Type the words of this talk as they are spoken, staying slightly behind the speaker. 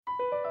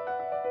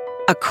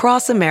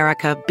Across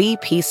America,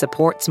 BP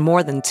supports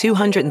more than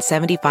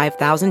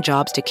 275,000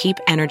 jobs to keep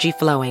energy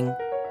flowing.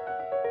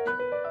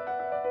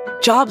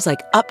 Jobs like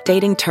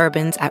updating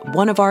turbines at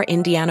one of our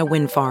Indiana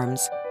wind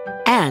farms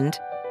and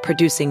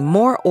producing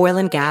more oil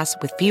and gas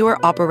with fewer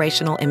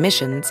operational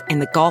emissions in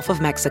the Gulf of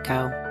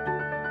Mexico.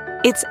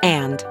 It's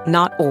and,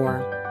 not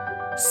or.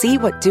 See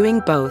what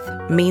doing both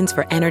means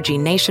for energy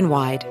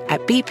nationwide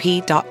at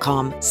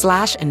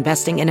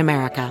bp.com/investing in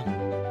America.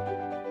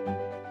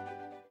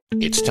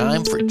 It's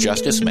time for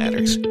Justice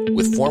Matters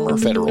with former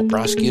federal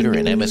prosecutor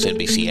and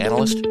MSNBC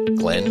analyst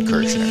Glenn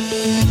Kirshner.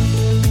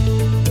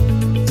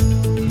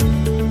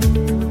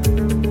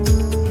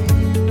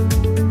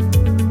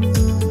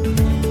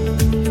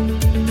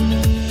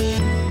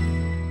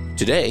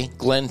 Today,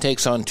 Glenn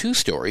takes on two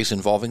stories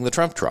involving the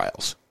Trump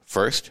trials.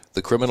 First,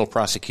 the criminal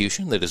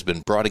prosecution that has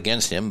been brought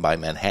against him by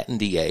Manhattan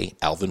DA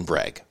Alvin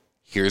Bragg.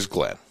 Here's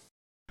Glenn.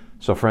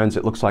 So friends,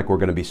 it looks like we're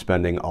going to be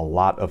spending a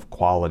lot of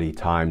quality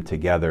time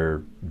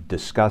together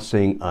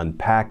discussing,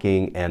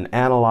 unpacking, and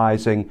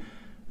analyzing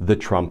the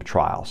Trump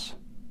trials.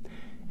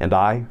 And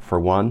I, for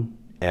one,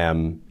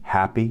 am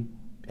happy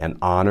and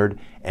honored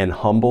and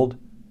humbled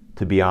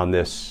to be on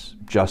this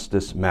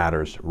Justice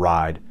Matters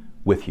ride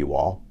with you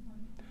all.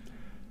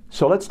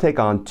 So let's take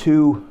on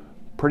two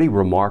pretty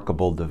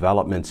remarkable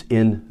developments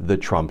in the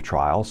Trump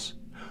trials.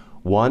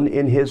 One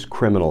in his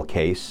criminal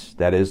case,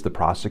 that is the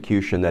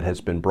prosecution that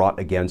has been brought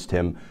against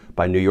him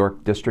by New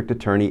York District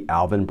Attorney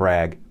Alvin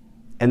Bragg,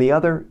 and the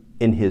other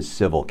in his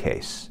civil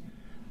case.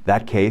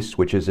 That case,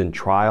 which is in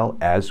trial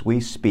as we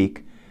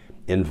speak,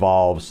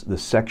 involves the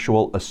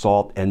sexual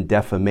assault and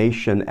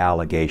defamation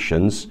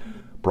allegations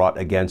brought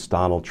against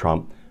Donald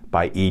Trump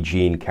by E.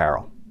 Jean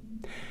Carroll.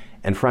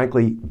 And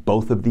frankly,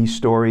 both of these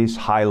stories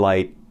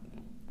highlight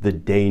the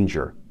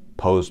danger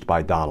posed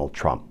by Donald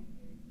Trump.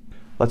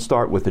 Let's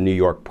start with the New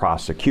York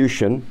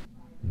prosecution.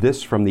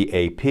 This from the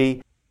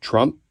AP.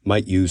 Trump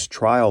might use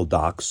trial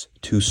docs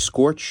to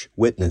scorch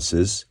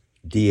witnesses,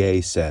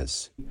 DA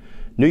says.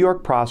 New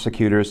York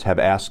prosecutors have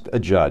asked a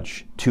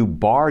judge to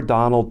bar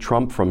Donald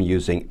Trump from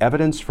using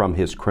evidence from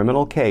his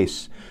criminal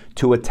case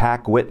to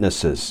attack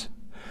witnesses,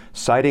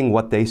 citing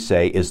what they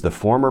say is the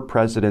former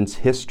president's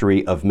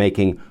history of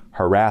making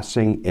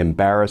harassing,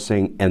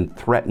 embarrassing, and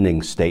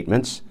threatening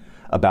statements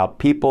about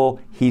people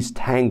he's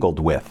tangled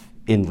with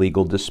in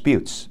legal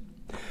disputes.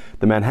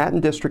 The Manhattan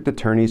District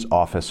Attorney's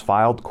Office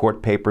filed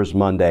court papers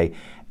Monday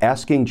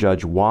asking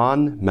Judge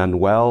Juan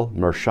Manuel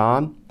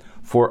Merchan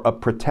for a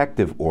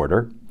protective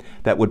order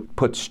that would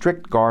put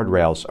strict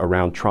guardrails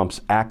around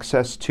Trump's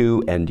access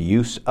to and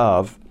use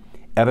of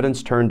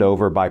evidence turned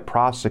over by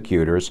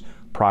prosecutors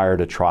prior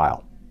to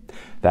trial.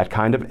 That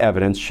kind of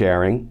evidence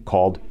sharing,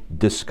 called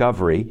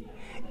discovery,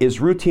 is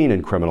routine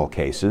in criminal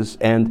cases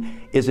and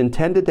is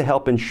intended to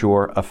help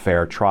ensure a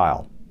fair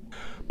trial.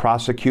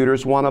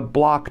 Prosecutors want to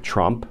block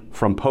Trump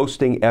from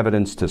posting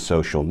evidence to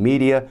social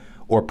media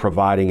or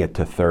providing it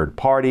to third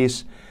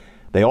parties.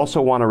 They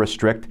also want to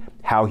restrict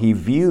how he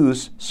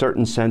views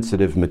certain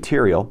sensitive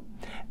material,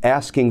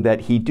 asking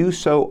that he do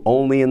so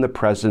only in the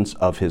presence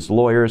of his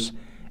lawyers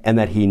and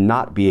that he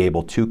not be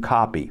able to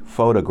copy,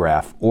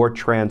 photograph, or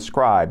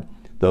transcribe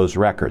those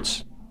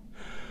records.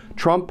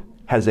 Trump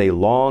has a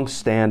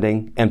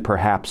long-standing and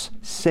perhaps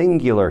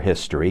singular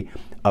history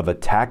of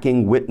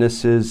attacking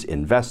witnesses,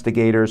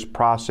 investigators,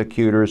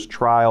 prosecutors,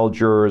 trial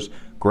jurors,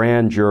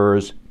 grand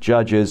jurors,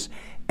 judges,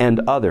 and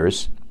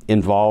others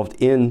involved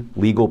in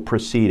legal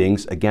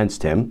proceedings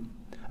against him,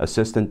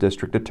 Assistant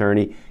District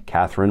Attorney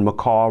Catherine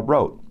McCaw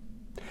wrote.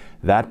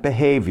 That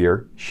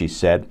behavior, she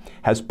said,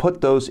 has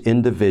put those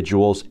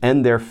individuals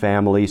and their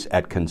families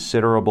at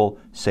considerable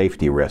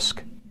safety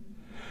risk.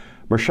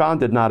 Merchan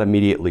did not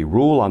immediately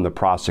rule on the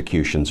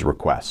prosecution's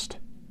request.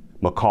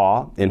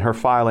 McCaw, in her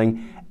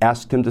filing,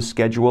 asked him to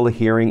schedule a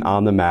hearing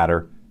on the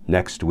matter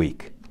next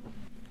week.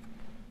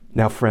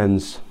 Now,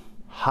 friends,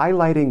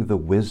 highlighting the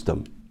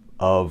wisdom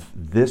of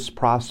this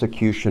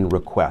prosecution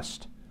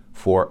request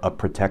for a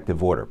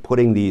protective order,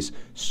 putting these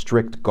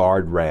strict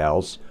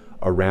guardrails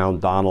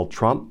around Donald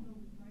Trump,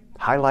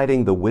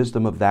 highlighting the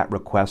wisdom of that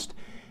request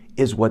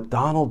is what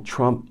Donald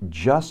Trump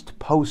just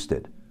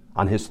posted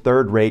on his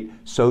third-rate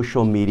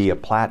social media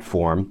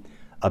platform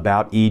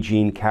about E.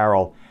 Jean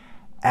Carroll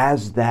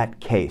as that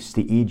case,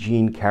 the E.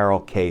 Jean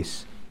Carroll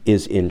case,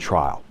 is in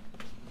trial.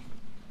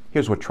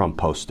 Here's what Trump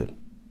posted.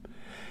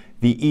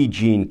 The E.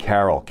 Jean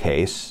Carroll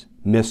case,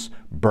 Miss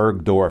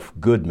Bergdorf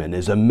Goodman,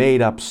 is a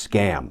made-up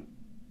scam.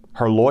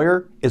 Her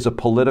lawyer is a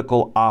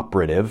political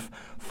operative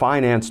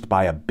financed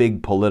by a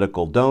big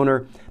political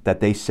donor that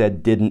they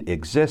said didn't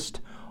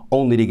exist,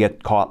 only to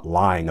get caught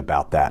lying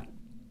about that.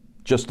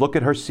 Just look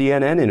at her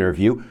CNN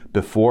interview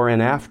before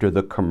and after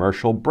the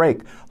commercial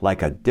break,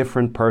 like a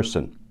different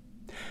person.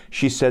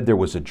 She said there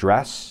was a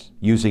dress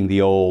using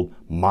the old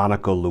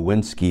Monica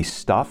Lewinsky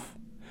stuff.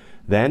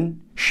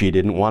 Then she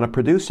didn't want to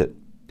produce it.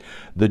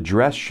 The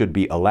dress should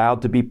be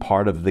allowed to be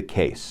part of the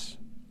case.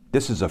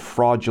 This is a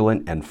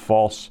fraudulent and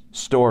false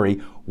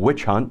story,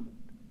 witch hunt.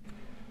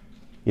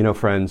 You know,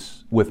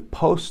 friends, with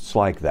posts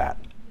like that,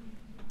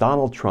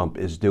 Donald Trump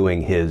is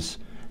doing his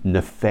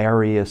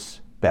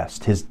nefarious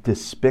best, his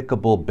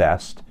despicable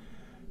best,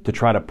 to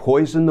try to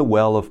poison the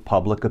well of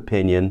public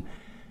opinion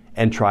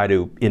and try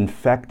to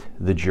infect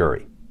the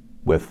jury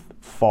with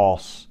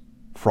false,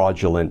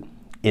 fraudulent,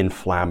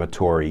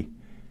 inflammatory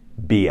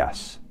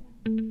BS.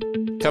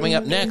 Coming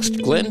up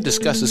next, Glenn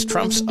discusses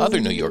Trump's other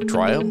New York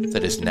trial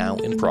that is now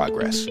in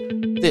progress.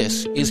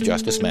 This is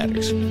Justice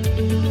Matters.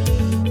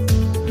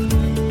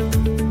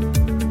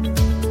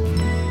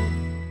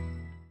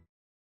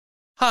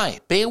 Hi,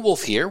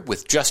 Beowulf here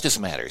with Justice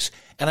Matters,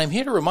 and I'm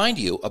here to remind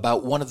you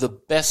about one of the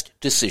best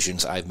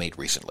decisions I've made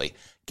recently,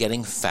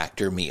 getting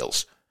Factor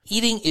meals.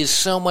 Eating is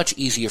so much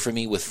easier for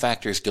me with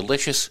Factor's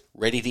delicious,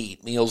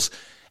 ready-to-eat meals.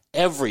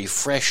 Every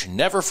fresh,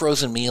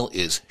 never-frozen meal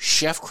is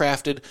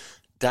chef-crafted,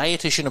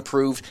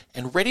 dietitian-approved,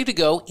 and ready to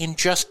go in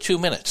just 2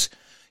 minutes.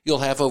 You'll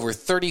have over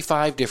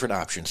 35 different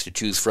options to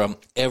choose from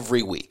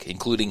every week,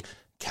 including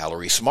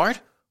Calorie Smart,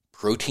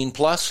 Protein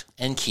Plus,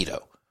 and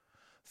Keto.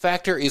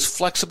 Factor is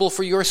flexible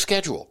for your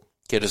schedule.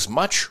 Get as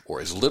much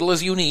or as little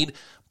as you need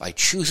by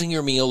choosing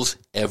your meals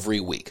every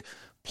week.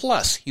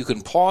 Plus, you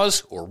can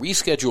pause or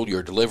reschedule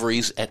your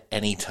deliveries at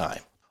any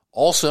time.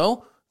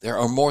 Also, there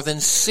are more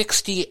than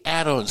 60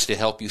 add-ons to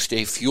help you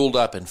stay fueled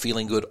up and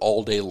feeling good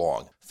all day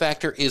long.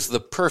 Factor is the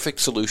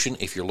perfect solution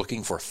if you're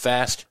looking for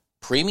fast,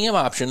 premium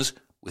options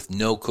with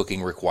no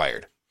cooking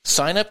required.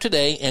 Sign up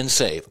today and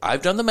save.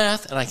 I've done the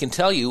math, and I can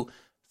tell you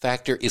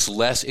Factor is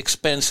less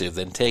expensive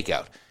than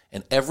takeout.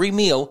 And every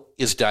meal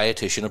is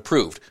dietitian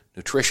approved,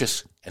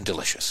 nutritious, and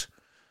delicious.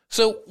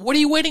 So what are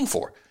you waiting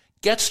for?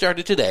 Get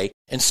started today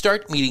and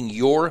start meeting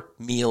your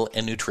meal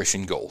and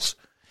nutrition goals.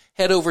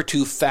 Head over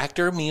to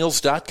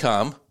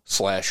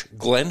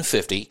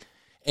factormeals.com/Glenn50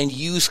 and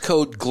use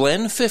code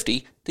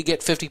Glenn50 to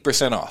get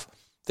 50% off.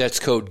 That's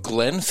code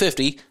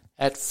Glenn50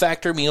 at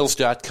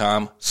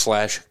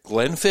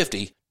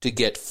factormeals.com/Glenn50 to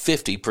get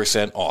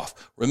 50%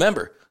 off.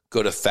 Remember,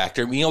 go to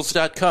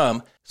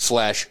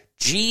factormeals.com/GLENN50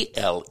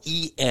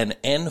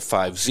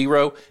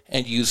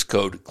 and use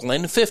code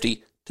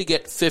Glenn50 to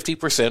get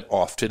 50%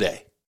 off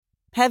today.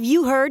 Have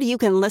you heard you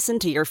can listen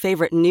to your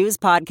favorite news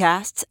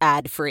podcasts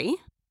ad-free?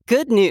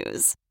 Good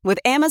news! With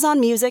Amazon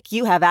Music,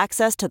 you have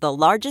access to the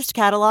largest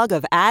catalog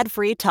of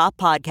ad-free top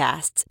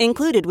podcasts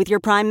included with your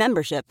Prime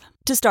membership.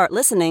 To start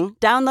listening,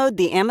 download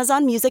the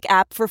Amazon Music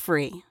app for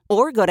free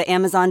or go to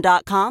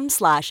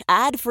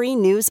amazon.com/ad-free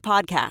news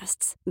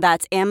podcasts.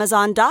 That's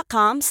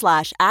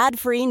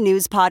amazon.com/ad-free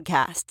news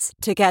podcasts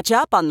to catch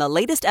up on the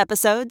latest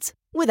episodes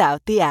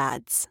without the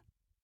ads.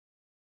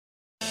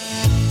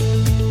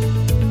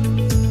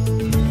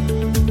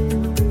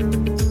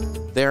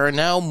 There are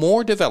now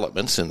more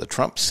developments in the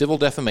Trump civil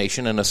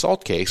defamation and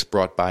assault case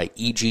brought by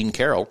E. Jean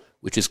Carroll,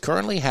 which is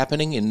currently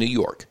happening in New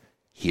York.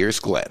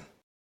 Here's Glenn.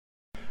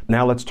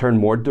 Now let's turn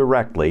more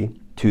directly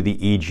to the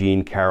E.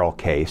 Jean Carroll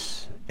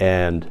case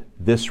and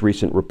this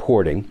recent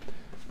reporting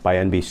by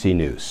NBC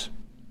News.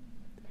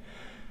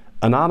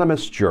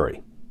 Anonymous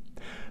jury.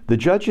 The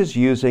judge is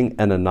using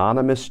an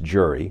anonymous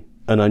jury,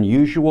 an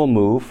unusual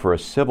move for a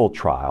civil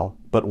trial,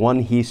 but one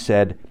he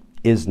said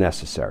is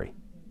necessary.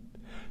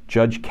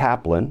 Judge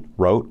Kaplan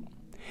wrote,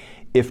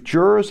 "If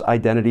jurors'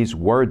 identities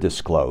were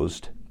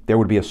disclosed, there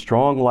would be a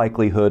strong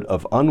likelihood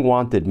of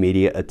unwanted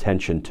media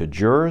attention to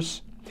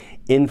jurors,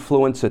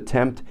 influence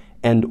attempt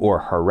and or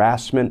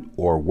harassment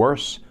or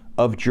worse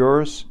of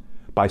jurors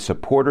by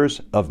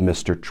supporters of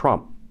Mr.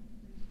 Trump."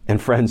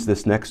 And friends,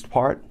 this next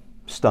part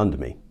stunned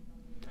me.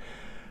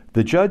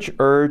 The judge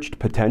urged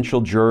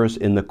potential jurors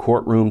in the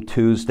courtroom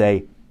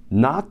Tuesday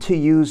not to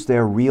use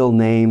their real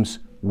names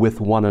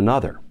with one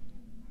another.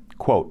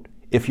 Quote,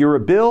 "If you're a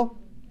Bill,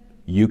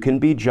 you can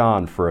be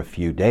John for a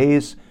few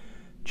days,"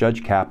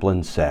 Judge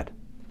Kaplan said.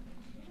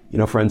 You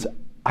know, friends,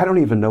 I don't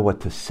even know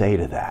what to say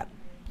to that.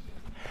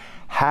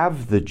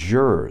 Have the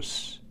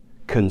jurors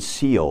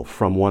conceal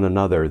from one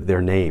another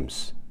their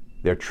names,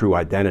 their true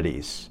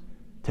identities,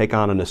 take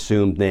on an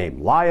assumed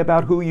name, lie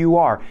about who you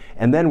are,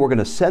 and then we're going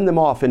to send them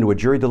off into a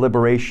jury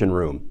deliberation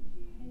room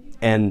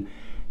and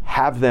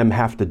have them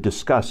have to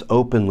discuss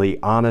openly,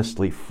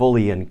 honestly,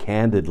 fully, and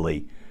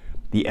candidly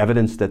the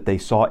evidence that they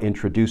saw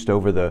introduced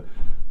over the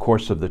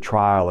course of the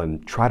trial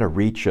and try to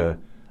reach a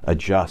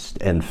just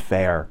and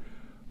fair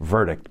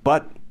verdict.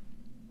 But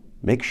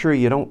make sure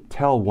you don't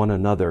tell one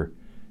another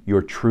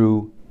your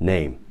true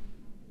name.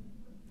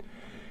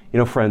 You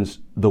know, friends,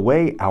 the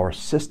way our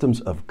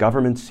systems of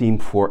government seem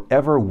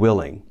forever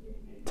willing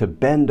to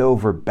bend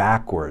over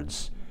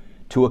backwards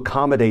to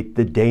accommodate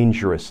the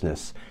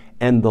dangerousness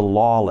and the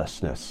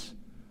lawlessness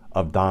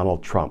of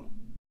Donald Trump.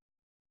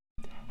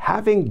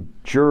 Having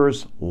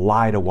jurors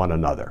lie to one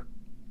another,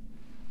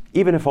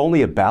 even if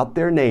only about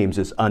their names,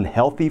 is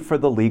unhealthy for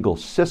the legal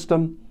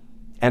system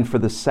and for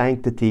the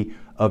sanctity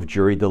of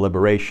jury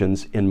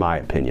deliberations, in my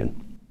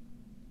opinion.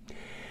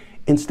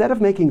 Instead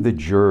of making the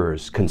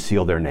jurors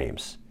conceal their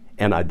names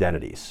and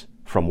identities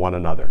from one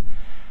another,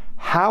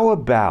 how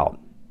about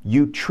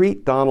you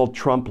treat Donald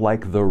Trump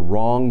like the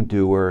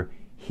wrongdoer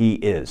he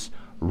is,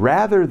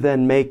 rather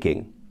than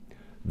making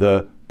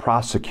the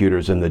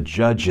prosecutors and the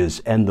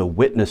judges and the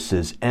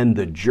witnesses and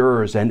the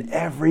jurors and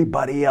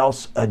everybody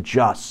else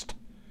adjust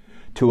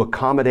to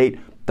accommodate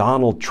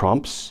Donald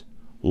Trump's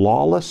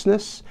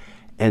lawlessness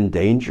and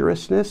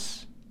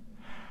dangerousness?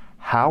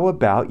 How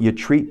about you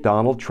treat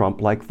Donald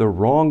Trump like the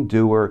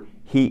wrongdoer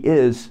he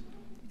is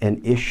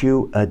and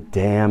issue a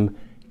damn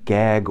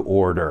gag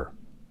order?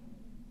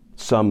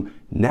 Some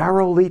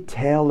narrowly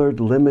tailored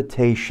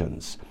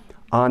limitations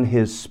on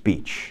his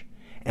speech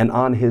and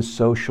on his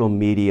social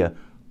media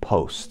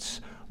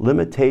posts.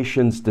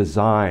 Limitations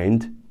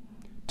designed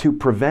to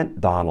prevent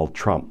Donald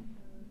Trump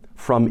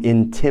from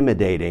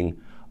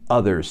intimidating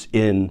others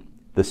in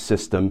the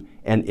system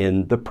and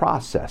in the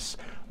process.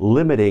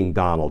 Limiting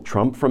Donald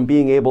Trump from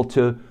being able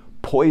to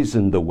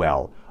poison the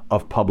well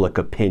of public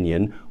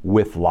opinion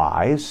with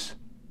lies.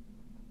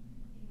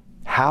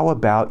 How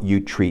about you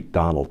treat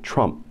Donald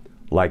Trump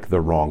like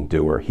the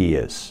wrongdoer he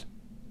is?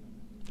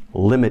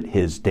 Limit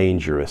his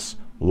dangerous,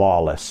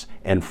 lawless,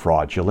 and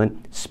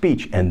fraudulent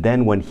speech. And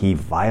then when he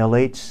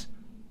violates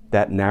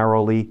that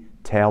narrowly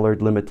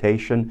tailored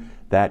limitation,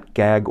 that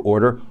gag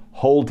order,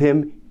 hold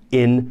him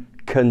in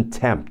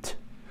contempt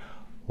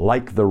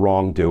like the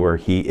wrongdoer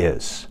he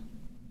is.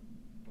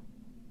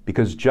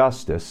 Because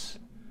justice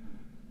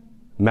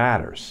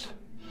matters.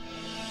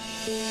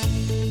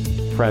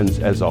 Friends,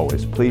 as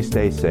always, please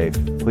stay safe,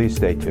 please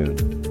stay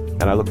tuned,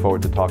 and I look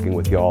forward to talking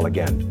with you all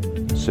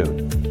again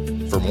soon.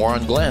 For more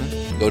on Glenn,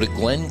 go to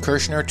Glenn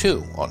Kirshner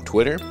 2 on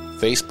Twitter,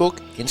 Facebook,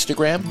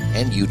 Instagram,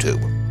 and YouTube.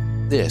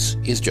 This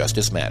is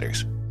Justice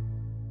Matters.